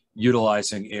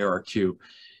utilizing ARQ.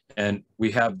 And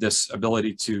we have this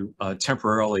ability to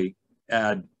temporarily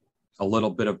add a little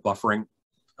bit of buffering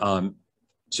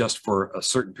just for a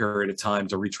certain period of time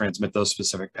to retransmit those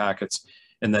specific packets,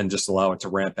 and then just allow it to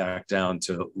ramp back down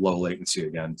to low latency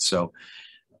again. So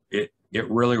it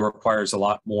really requires a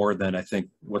lot more than I think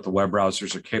what the web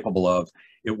browsers are capable of.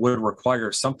 It would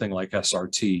require something like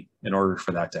SRT in order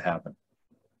for that to happen.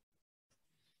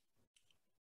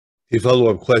 A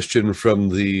follow-up question from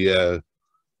the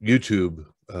YouTube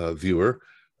viewer.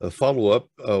 A follow-up,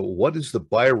 what is the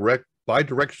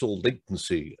bidirectional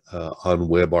latency on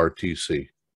webRTC?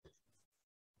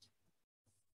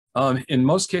 In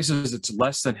most cases, it's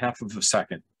less than half of a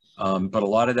second, but a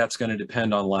lot of that's going to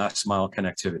depend on last mile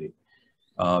connectivity.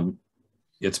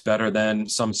 It's better than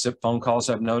some SIP phone calls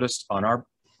I've noticed on our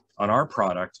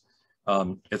product.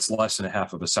 It's less than a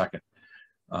half of a second.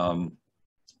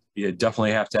 You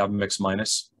definitely have to have a mix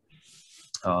minus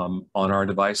on our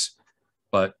device,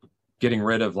 but getting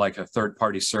rid of like a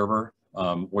third-party server,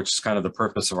 which is kind of the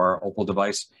purpose of our Opal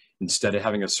device, instead of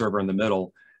having a server in the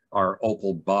middle, our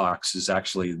Opal box is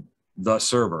actually the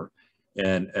server,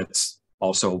 and it's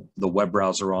also the web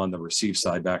browser on the receive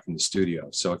side back in the studio.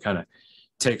 So it kind of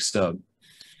takes the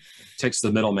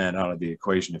middleman out of the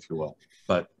equation, if you will.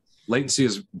 But latency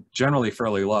is generally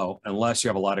fairly low unless you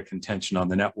have a lot of contention on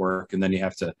the network, and then you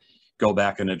have to go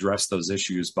back and address those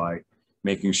issues by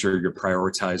making sure you're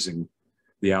prioritizing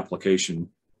the application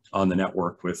on the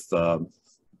network with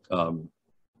QoS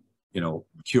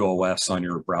on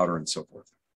your router and so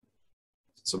forth.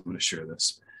 So I'm going to share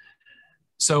this.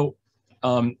 So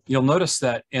you'll notice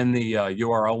that in the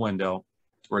URL window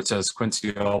where it says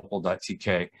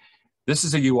quincyopal.tk, this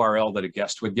is a URL that a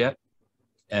guest would get.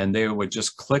 and they would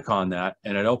just click on that,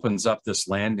 and it opens up this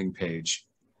landing page.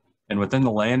 And within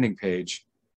the landing page,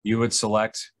 you would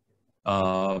select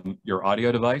your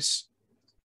audio device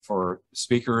for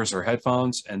speakers or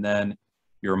headphones, and then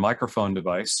your microphone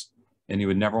device. And you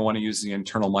would never want to use the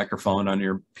internal microphone on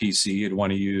your PC. You'd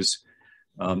want to use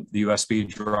the USB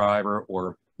driver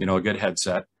or, you know, a good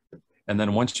headset. And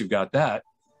then once you've got that,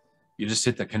 you just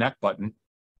hit the connect button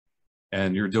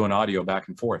and you're doing audio back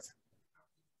and forth.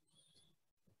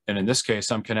 And in this case,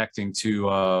 I'm connecting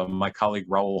to my colleague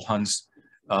Raul Hunn's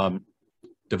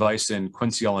device in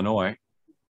Quincy, Illinois,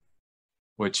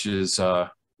 which is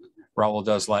Raul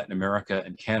does Latin America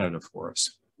and Canada for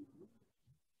us.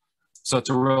 So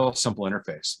it's a real simple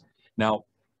interface. Now,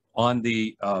 on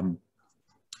the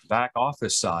back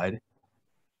office side,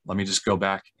 let me just go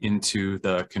back into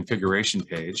the configuration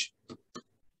page.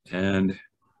 And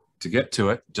to get to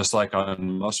it, just like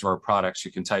on most of our products,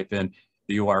 you can type in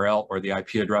the URL or the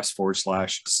IP address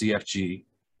 /CFG,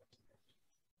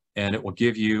 and it will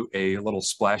give you a little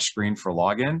splash screen for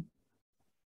login.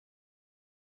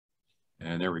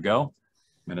 And there we go.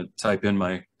 I'm going to type in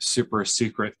my super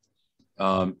secret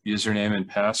username and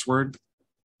password.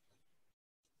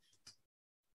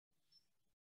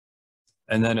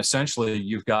 And then essentially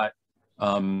you've got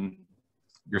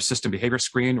your system behavior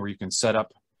screen where you can set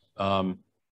up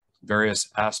various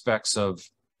aspects of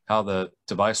how the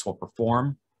device will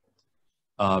perform.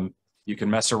 You can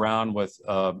mess around with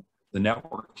the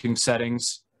networking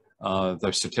settings,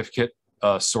 the certificate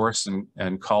source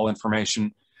and call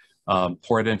information,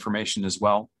 port information as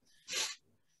well.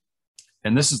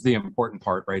 And this is the important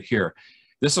part right here.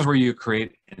 This is where you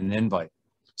create an invite.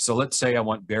 So let's say I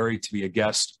want Barry to be a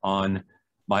guest on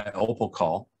my Opal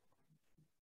call.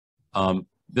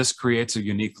 This creates a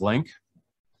unique link,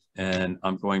 and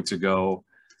I'm going to go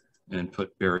and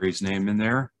put Barry's name in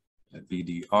there at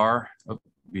BDR.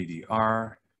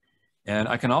 And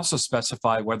I can also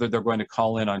specify whether they're going to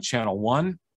call in on channel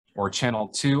 1 or channel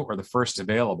 2 or the first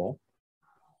available.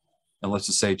 And let's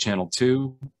just say channel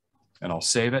 2, and I'll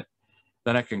save it.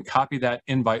 Then I can copy that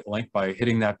invite link by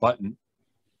hitting that button,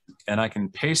 and I can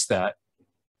paste that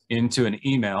into an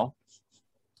email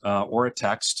or a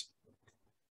text,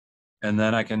 and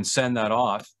then I can send that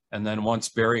off. And then once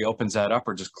Barry opens that up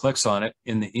or just clicks on it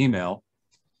in the email,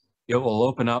 it will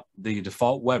open up the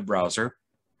default web browser.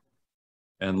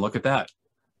 And look at that.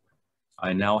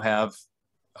 I now have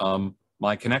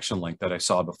my connection link that I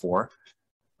saw before.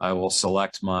 I will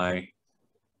select my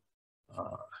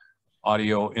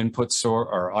audio input source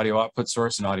or audio output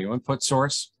source and audio input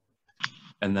source,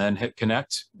 and then hit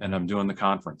connect, and I'm doing the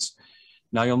conference.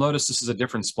 Now you'll notice this is a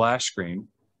different splash screen.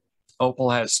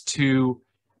 Opal has 2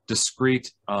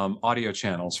 discrete audio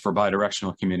channels for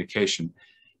bidirectional communication.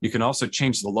 You can also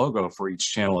change the logo for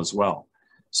each channel as well.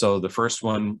 So the first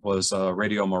one was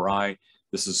Radio Mirai.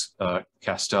 This is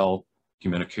Castel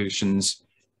Communications,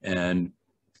 and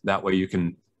that way you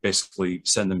can basically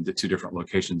send them to 2 different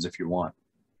locations if you want.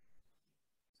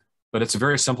 But it's a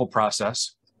very simple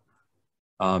process,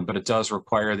 but it does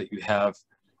require that you have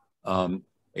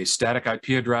a static IP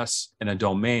address and a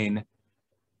domain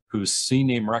whose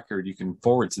CNAME record you can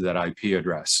forward to that IP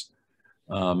address.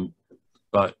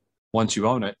 But once you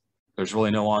own it, there's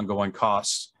really no ongoing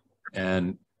costs,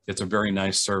 and it's a very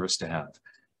nice service to have.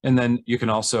 And then you can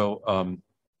also,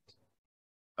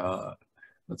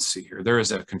 let's see here, there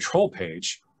is a control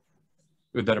page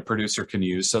that a producer can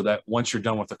use so that once you're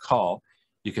done with the call,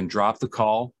 you can drop the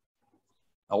call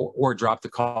or drop the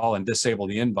call and disable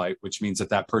the invite, which means that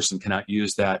that person cannot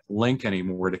use that link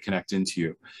anymore to connect into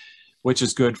you, which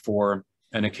is good for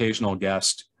an occasional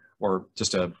guest or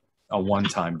just a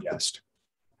one-time guest.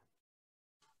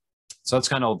 So that's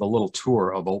kind of the little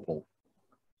tour of Opal.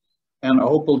 And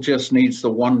Opal just needs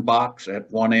the one box at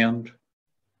one end?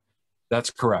 That's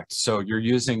correct. So you're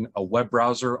using a web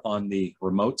browser on the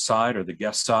remote side or the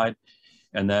guest side,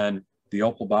 and then the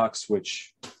Opal box,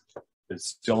 which is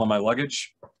still in my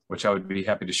luggage, which I would be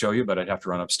happy to show you, but I'd have to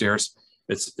run upstairs.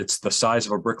 It's the size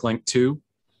of a Bricklink 2,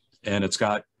 and it's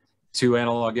got 2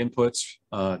 analog inputs,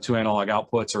 2 analog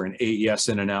outputs, or an AES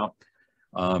in and out,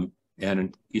 and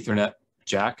an Ethernet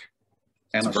jack.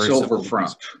 And a silver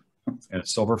front. And a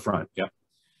silver front, yep.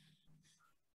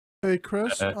 Hey,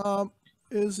 Chris,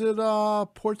 is it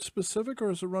port specific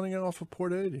or is it running off of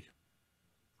port 80?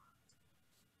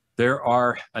 There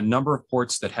are a number of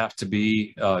ports that have to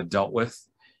be dealt with.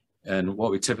 And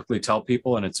what we typically tell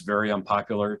people, and it's very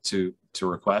unpopular to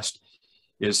request,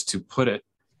 is to put it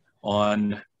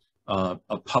on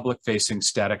a public-facing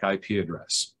static IP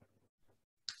address.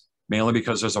 Mainly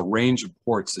because there's a range of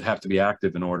ports that have to be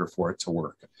active in order for it to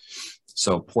work.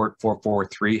 So port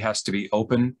 443 has to be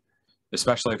open,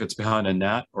 especially if it's behind a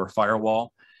NAT or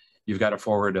firewall. You've got to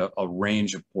forward a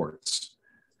range of ports.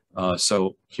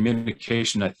 So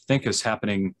communication, I think, is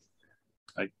happening.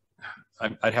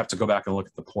 I'd have to go back and look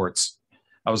at the ports.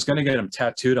 I was going to get them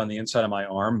tattooed on the inside of my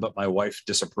arm, but my wife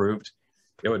disapproved.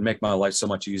 It would make my life so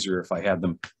much easier if I had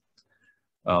them.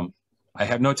 I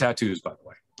have no tattoos, by the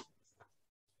way.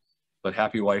 But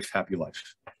happy wife, happy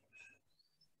life.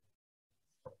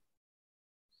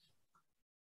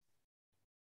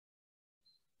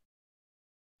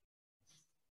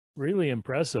 Really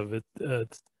impressive.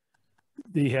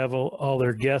 They have all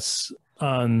their guests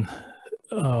on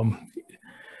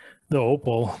the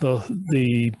Opal.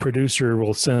 The producer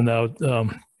will send out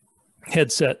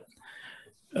headset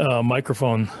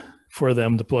microphone for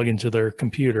them to plug into their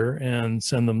computer and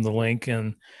send them the link.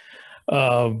 And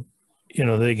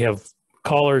they have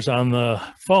callers on the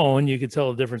phone. You could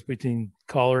tell the difference between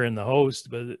caller and the host,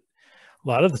 but a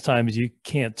lot of the times you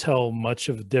can't tell much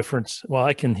of a difference. Well,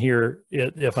 I can hear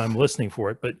it if I'm listening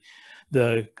for it, but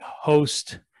the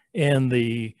host and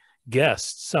the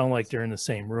guests sound like they're in the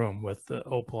same room with the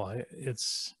Opal.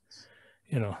 It's,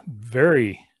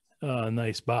 very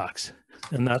nice box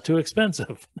and not too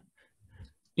expensive.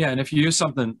 Yeah, and if you use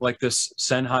something like this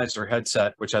Sennheiser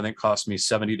headset, which I think cost me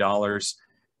 $70,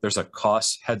 there's a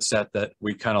Koss headset that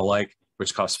we kind of like,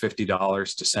 which costs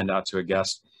 $50 to send out to a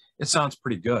guest. It sounds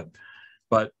pretty good.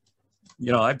 But,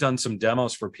 I've done some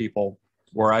demos for people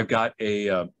where I've got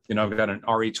I've got an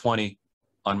RE20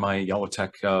 on my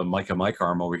Yellowtech mic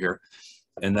arm over here.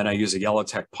 And then I use a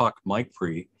Yellowtech Puck mic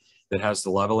pre that has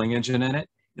the leveling engine in it.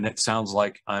 And it sounds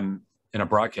like I'm in a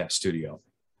broadcast studio.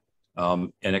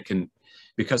 And it can,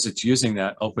 because it's using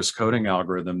that Opus coding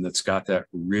algorithm that's got that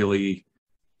really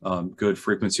good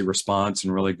frequency response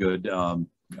and really good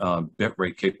bit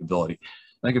rate capability.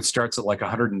 I think it starts at like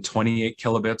 128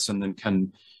 kilobits and then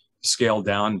can scale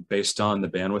down based on the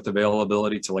bandwidth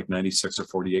availability to like 96 or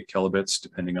 48 kilobits,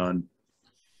 depending on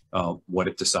what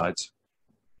it decides.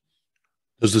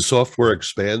 Does the software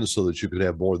expand so that you can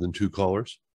have more than two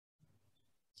callers?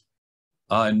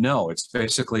 No, it's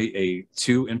basically a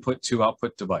 2 input, 2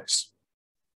 output device.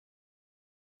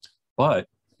 But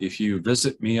if you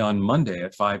visit me on Monday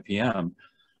at 5 p.m.,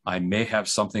 I may have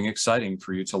something exciting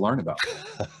for you to learn about.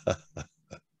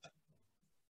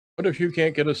 What if you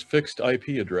can't get a fixed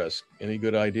IP address? Any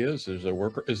good ideas? Is there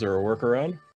a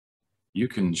workaround? You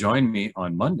can join me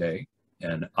on Monday,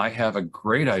 and I have a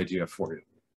great idea for you.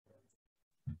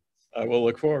 I will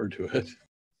look forward to it.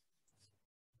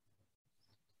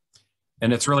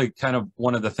 And it's really kind of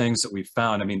one of the things that we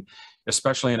found. I mean,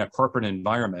 especially in a corporate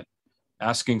environment,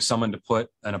 asking someone to put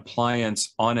an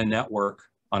appliance on a network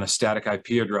on a static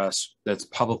IP address that's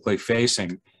publicly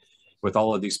facing with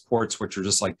all of these ports, which are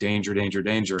just like danger, danger,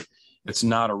 danger. It's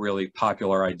not a really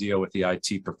popular idea with the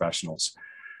IT professionals.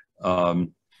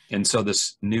 And so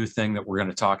this new thing that we're going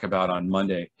to talk about on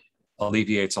Monday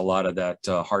alleviates a lot of that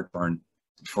heartburn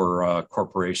for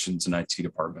corporations and IT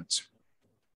departments,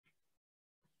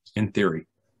 in theory.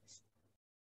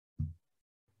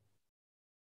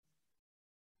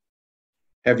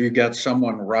 Have you got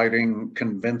someone writing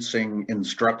convincing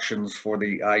instructions for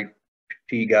the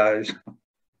IT guys?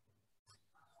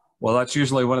 Well, that's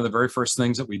usually one of the very first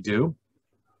things that we do.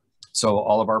 So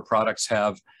all of our products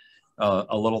have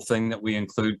a little thing that we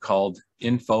include called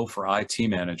Info for IT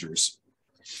Managers,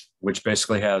 which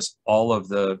basically has all of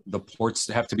the ports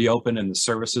that have to be open and the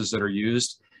services that are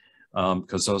used,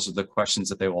 because those are the questions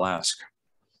that they will ask.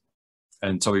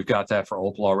 And so we've got that for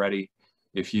Opal already.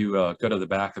 If you go to the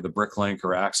back of the BrickLink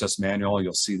or Access manual,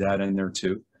 you'll see that in there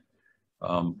too.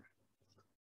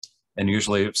 And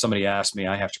usually if somebody asks me,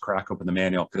 I have to crack open the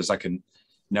manual because I can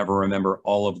never remember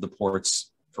all of the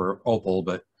ports for Opal,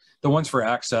 but the ones for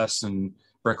Access and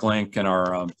BrickLink and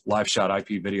our live shot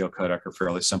IP video codec are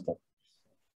fairly simple.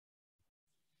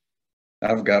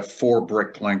 I've got 4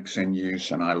 BrickLinks in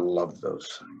use and I love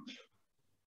those things.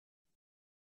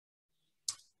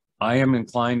 I am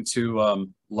inclined to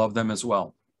love them as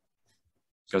well,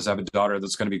 because I have a daughter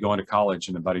that's going to be going to college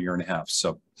in about 1.5 years.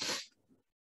 So,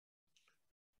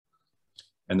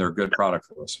 and they're a good product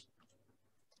for us.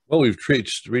 Well, we've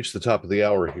reached the top of the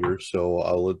hour here, so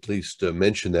I'll at least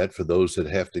mention that for those that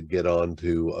have to get on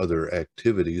to other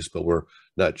activities, but we're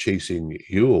not chasing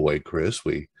you away, Chris.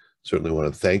 We certainly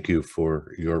want to thank you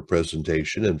for your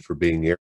presentation and for being here.